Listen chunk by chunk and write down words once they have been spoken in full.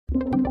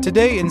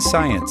Today in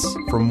Science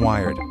from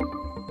Wired.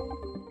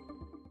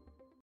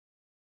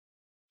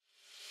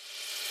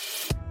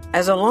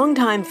 As a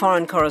longtime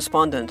foreign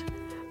correspondent,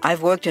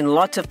 I've worked in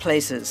lots of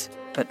places,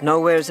 but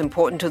nowhere as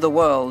important to the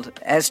world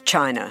as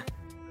China.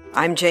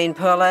 I'm Jane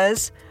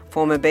Perlez,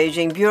 former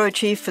Beijing bureau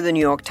chief for the New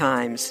York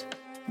Times.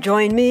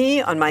 Join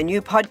me on my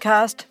new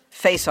podcast,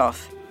 Face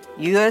Off,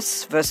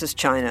 U.S. versus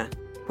China,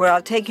 where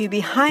I'll take you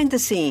behind the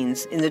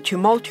scenes in the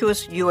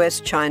tumultuous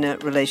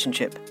U.S.-China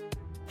relationship.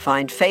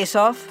 Find Face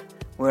Off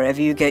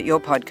wherever you get your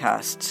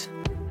podcasts.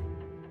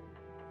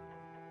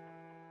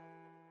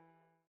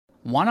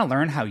 Want to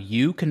learn how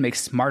you can make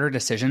smarter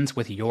decisions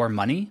with your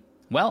money?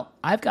 Well,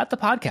 I've got the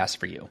podcast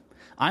for you.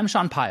 I'm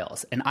Sean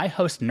Piles, and I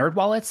host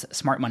NerdWallet's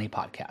Smart Money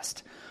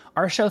Podcast.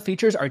 Our show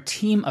features our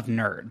team of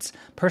nerds,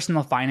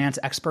 personal finance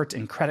experts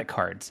in credit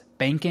cards,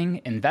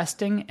 banking,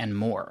 investing, and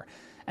more.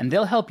 And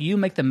they'll help you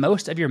make the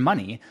most of your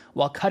money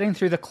while cutting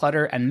through the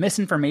clutter and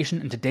misinformation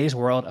in today's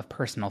world of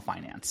personal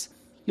finance.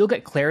 You'll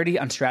get clarity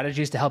on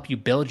strategies to help you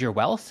build your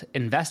wealth,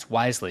 invest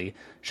wisely,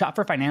 shop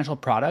for financial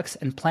products,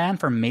 and plan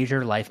for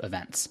major life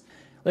events.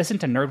 Listen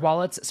to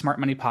NerdWallet's Smart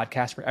Money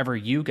Podcast wherever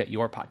you get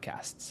your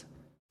podcasts.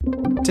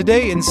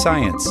 Today in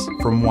Science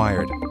from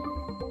Wired.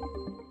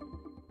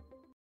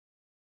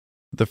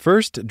 The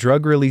first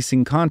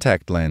drug-releasing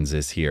contact lens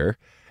is here.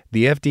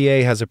 The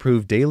FDA has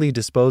approved daily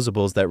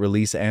disposables that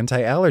release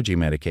anti-allergy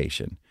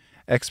medication.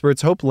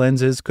 Experts hope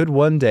lenses could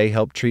one day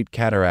help treat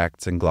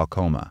cataracts and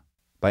glaucoma.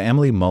 By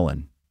Emily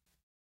Mullen.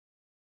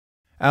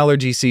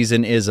 Allergy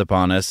season is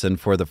upon us, and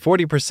for the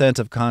 40%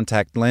 of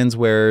contact lens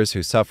wearers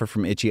who suffer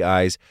from itchy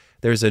eyes,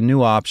 there's a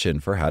new option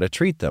for how to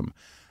treat them.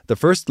 The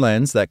first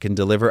lens that can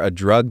deliver a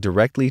drug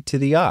directly to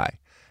the eye.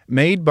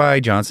 Made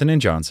by Johnson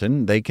 &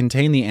 Johnson, they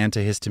contain the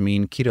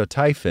antihistamine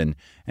ketotifen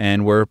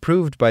and were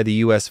approved by the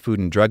U.S. Food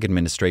and Drug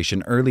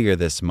Administration earlier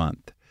this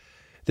month.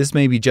 This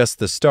may be just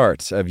the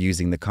start of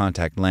using the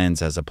contact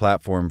lens as a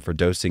platform for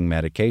dosing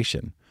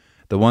medication.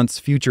 The once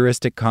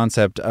futuristic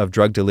concept of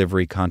drug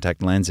delivery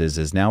contact lenses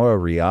is now a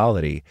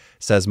reality,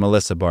 says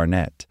Melissa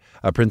Barnett,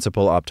 a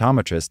principal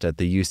optometrist at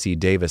the UC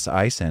Davis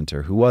Eye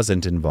Center who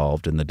wasn't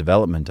involved in the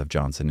development of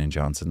Johnson &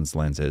 Johnson's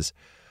lenses.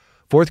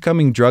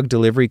 Forthcoming drug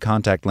delivery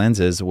contact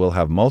lenses will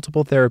have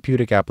multiple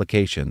therapeutic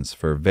applications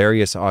for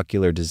various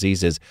ocular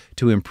diseases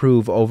to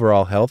improve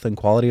overall health and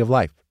quality of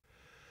life.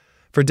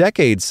 For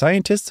decades,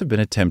 scientists have been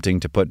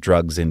attempting to put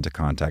drugs into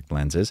contact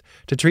lenses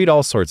to treat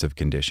all sorts of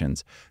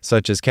conditions,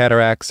 such as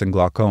cataracts and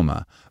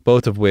glaucoma,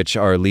 both of which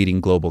are leading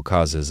global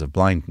causes of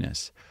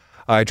blindness.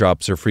 Eye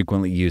drops are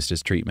frequently used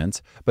as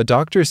treatments, but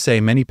doctors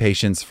say many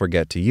patients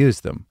forget to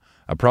use them,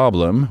 a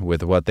problem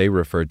with what they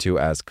refer to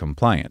as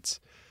compliance.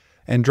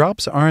 And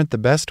drops aren't the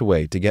best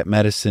way to get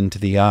medicine to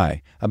the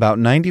eye. About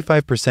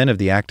 95% of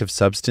the active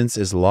substance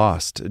is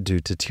lost due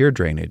to tear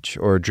drainage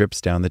or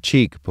drips down the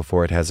cheek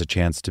before it has a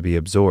chance to be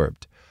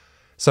absorbed.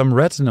 Some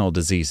retinal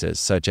diseases,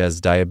 such as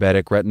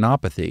diabetic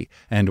retinopathy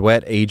and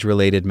wet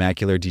age-related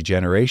macular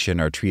degeneration,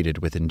 are treated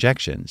with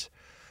injections.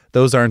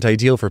 Those aren't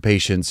ideal for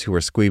patients who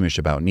are squeamish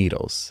about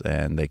needles,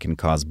 and they can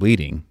cause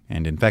bleeding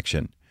and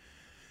infection.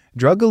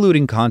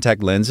 Drug-eluting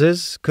contact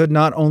lenses could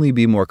not only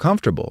be more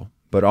comfortable,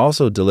 but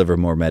also deliver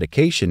more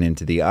medication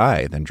into the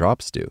eye than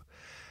drops do.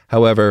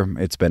 However,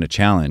 it's been a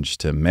challenge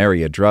to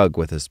marry a drug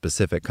with a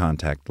specific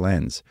contact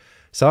lens.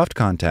 Soft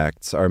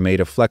contacts are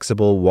made of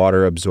flexible,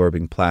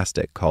 water-absorbing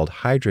plastic called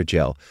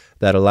hydrogel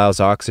that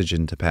allows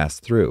oxygen to pass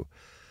through.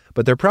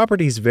 But their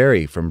properties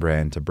vary from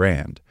brand to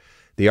brand.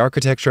 The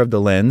architecture of the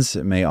lens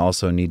may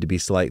also need to be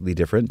slightly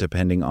different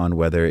depending on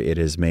whether it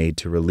is made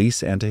to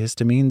release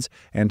antihistamines,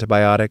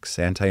 antibiotics,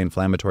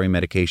 anti-inflammatory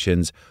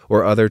medications,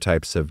 or other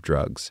types of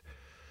drugs.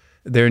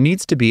 There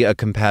needs to be a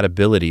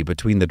compatibility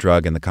between the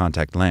drug and the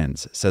contact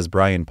lens, says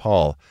Brian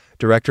Paul,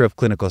 Director of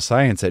Clinical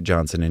Science at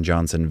Johnson &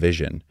 Johnson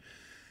Vision.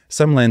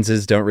 Some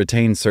lenses don't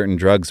retain certain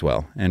drugs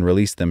well and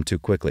release them too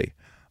quickly.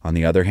 On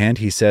the other hand,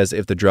 he says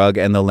if the drug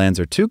and the lens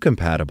are too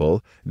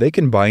compatible, they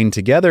can bind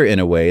together in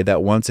a way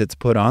that once it's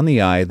put on the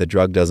eye, the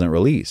drug doesn't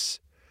release.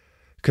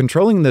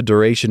 Controlling the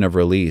duration of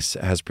release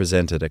has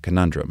presented a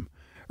conundrum.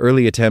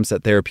 Early attempts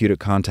at therapeutic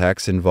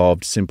contacts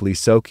involved simply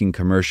soaking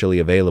commercially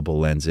available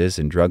lenses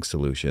in drug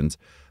solutions,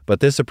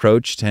 but this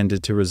approach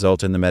tended to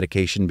result in the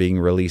medication being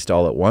released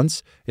all at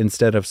once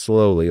instead of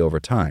slowly over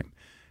time.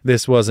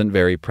 This wasn't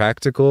very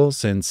practical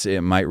since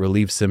it might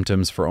relieve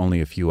symptoms for only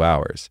a few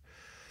hours.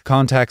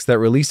 Contacts that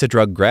release a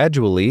drug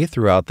gradually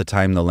throughout the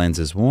time the lens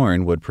is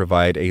worn would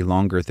provide a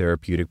longer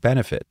therapeutic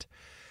benefit.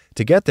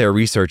 To get there,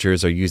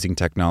 researchers are using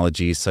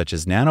technologies such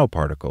as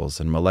nanoparticles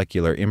and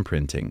molecular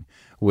imprinting,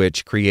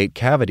 which create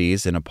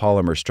cavities in a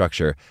polymer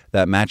structure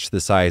that match the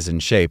size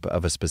and shape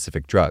of a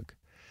specific drug.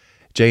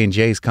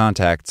 J&J's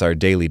contacts are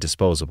daily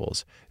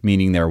disposables,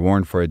 meaning they're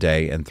worn for a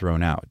day and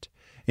thrown out.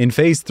 In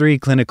Phase 3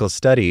 clinical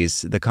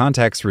studies, the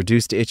contacts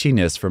reduced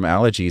itchiness from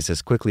allergies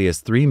as quickly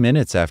as 3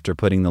 minutes after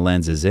putting the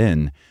lenses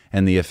in,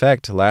 and the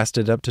effect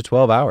lasted up to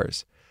 12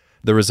 hours.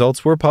 The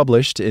results were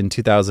published in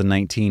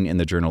 2019 in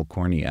the journal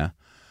Cornea.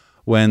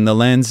 When the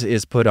lens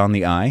is put on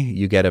the eye,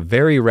 you get a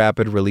very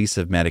rapid release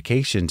of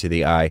medication to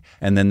the eye,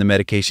 and then the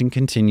medication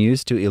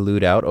continues to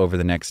elute out over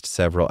the next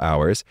several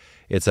hours.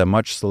 It's a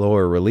much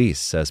slower release,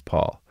 says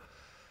Paul.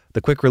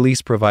 The quick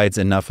release provides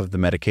enough of the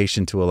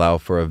medication to allow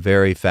for a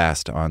very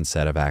fast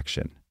onset of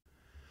action.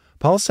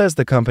 Paul says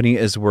the company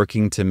is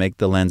working to make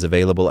the lens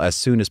available as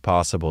soon as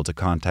possible to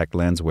contact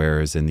lens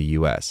wearers in the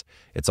U.S.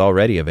 It's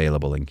already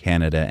available in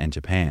Canada and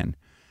Japan.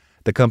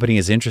 The company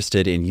is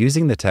interested in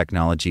using the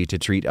technology to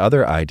treat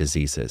other eye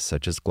diseases,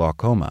 such as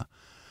glaucoma.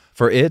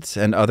 For it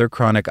and other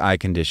chronic eye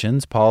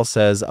conditions, Paul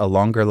says a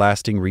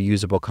longer-lasting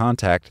reusable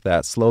contact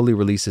that slowly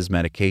releases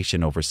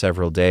medication over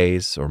several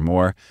days or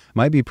more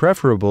might be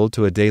preferable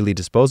to a daily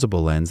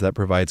disposable lens that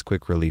provides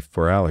quick relief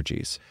for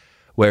allergies.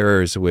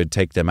 Wearers would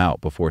take them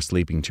out before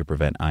sleeping to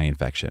prevent eye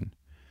infection.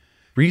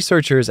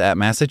 Researchers at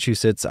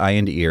Massachusetts Eye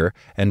and Ear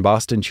and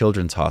Boston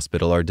Children's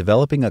Hospital are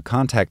developing a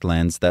contact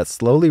lens that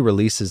slowly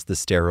releases the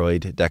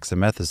steroid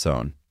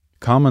dexamethasone,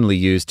 commonly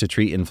used to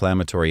treat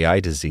inflammatory eye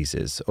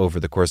diseases, over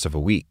the course of a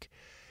week.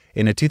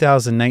 In a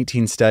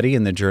 2019 study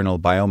in the journal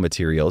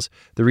Biomaterials,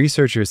 the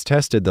researchers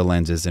tested the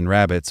lenses in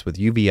rabbits with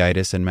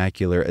uveitis and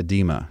macular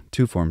edema,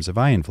 two forms of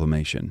eye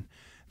inflammation.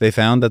 They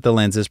found that the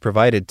lenses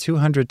provided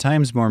 200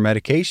 times more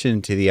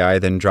medication to the eye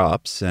than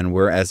drops and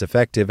were as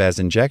effective as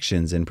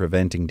injections in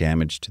preventing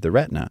damage to the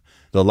retina,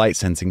 the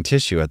light-sensing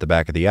tissue at the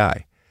back of the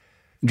eye.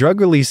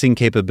 Drug-releasing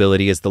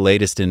capability is the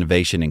latest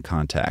innovation in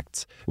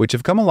contacts, which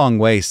have come a long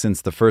way since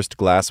the first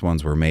glass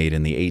ones were made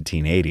in the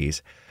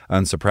 1880s.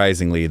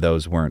 Unsurprisingly,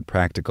 those weren't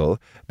practical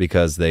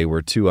because they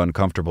were too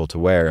uncomfortable to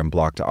wear and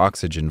blocked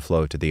oxygen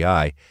flow to the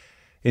eye.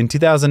 In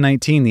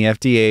 2019, the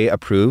FDA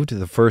approved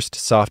the first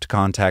soft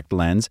contact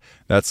lens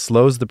that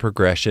slows the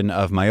progression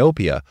of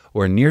myopia,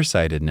 or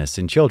nearsightedness,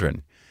 in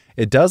children.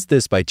 It does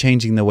this by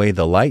changing the way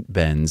the light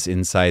bends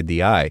inside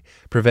the eye,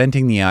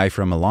 preventing the eye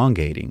from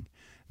elongating.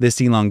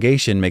 This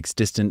elongation makes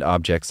distant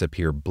objects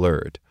appear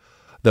blurred.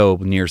 Though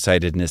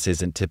nearsightedness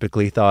isn't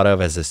typically thought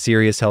of as a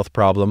serious health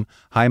problem,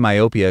 high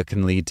myopia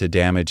can lead to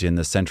damage in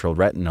the central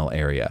retinal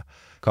area,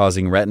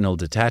 causing retinal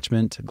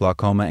detachment,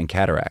 glaucoma, and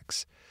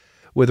cataracts.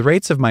 With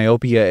rates of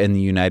myopia in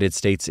the United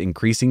States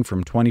increasing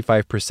from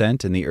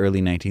 25% in the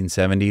early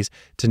 1970s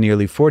to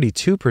nearly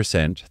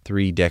 42%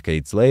 3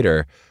 decades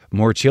later,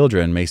 more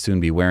children may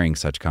soon be wearing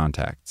such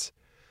contacts.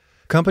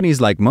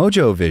 Companies like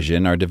Mojo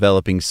Vision are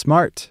developing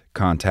smart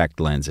contact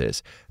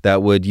lenses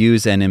that would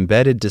use an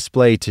embedded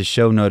display to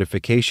show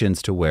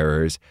notifications to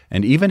wearers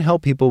and even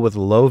help people with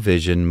low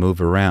vision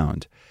move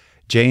around.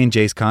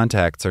 J&J's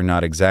contacts are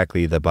not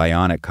exactly the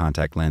bionic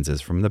contact lenses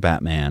from the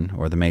Batman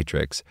or the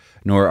Matrix,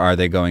 nor are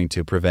they going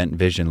to prevent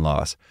vision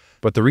loss.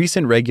 But the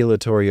recent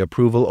regulatory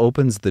approval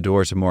opens the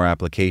door to more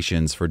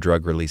applications for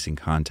drug-releasing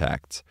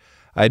contacts.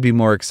 I'd be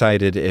more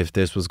excited if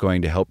this was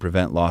going to help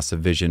prevent loss of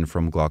vision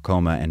from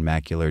glaucoma and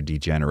macular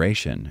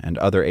degeneration and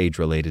other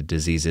age-related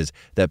diseases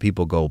that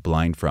people go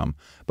blind from.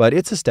 But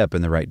it's a step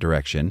in the right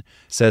direction,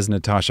 says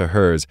Natasha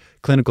Herz,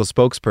 clinical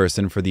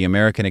spokesperson for the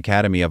American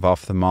Academy of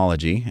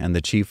Ophthalmology and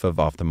the chief of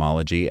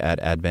ophthalmology at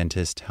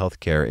Adventist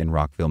Healthcare in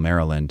Rockville,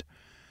 Maryland.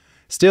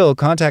 Still,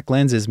 contact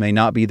lenses may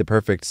not be the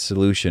perfect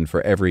solution for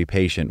every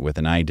patient with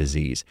an eye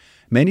disease.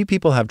 Many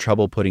people have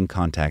trouble putting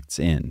contacts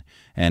in,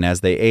 and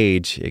as they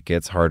age, it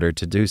gets harder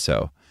to do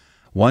so.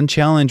 One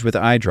challenge with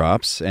eye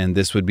drops, and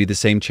this would be the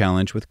same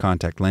challenge with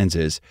contact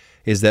lenses,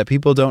 is that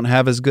people don't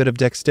have as good of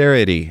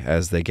dexterity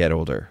as they get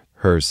older,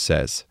 Herz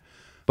says.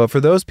 But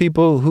for those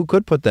people who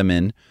could put them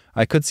in,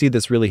 I could see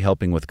this really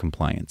helping with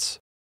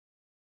compliance.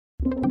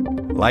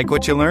 Like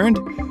what you learned?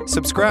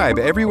 Subscribe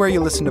everywhere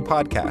you listen to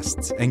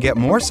podcasts and get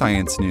more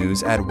science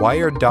news at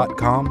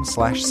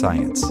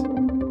wired.com/science.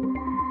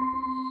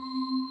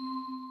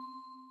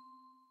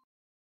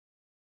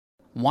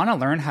 Want to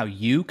learn how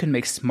you can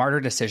make smarter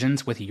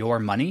decisions with your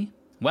money?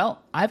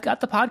 Well, I've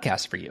got the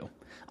podcast for you.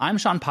 I'm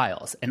Sean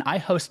Piles, and I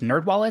host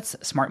NerdWallet's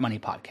Smart Money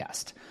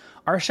Podcast.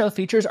 Our show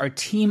features our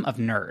team of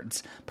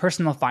nerds,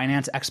 personal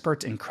finance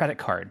experts in credit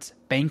cards,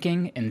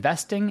 banking,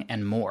 investing,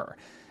 and more.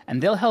 And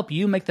they'll help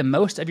you make the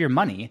most of your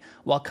money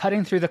while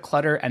cutting through the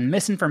clutter and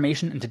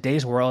misinformation in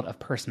today's world of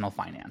personal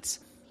finance.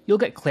 You'll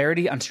get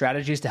clarity on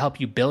strategies to help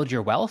you build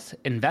your wealth,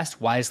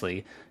 invest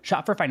wisely,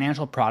 shop for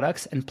financial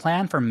products, and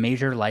plan for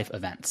major life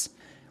events.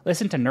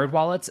 Listen to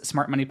NerdWallet's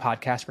Smart Money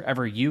Podcast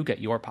wherever you get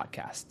your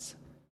podcasts.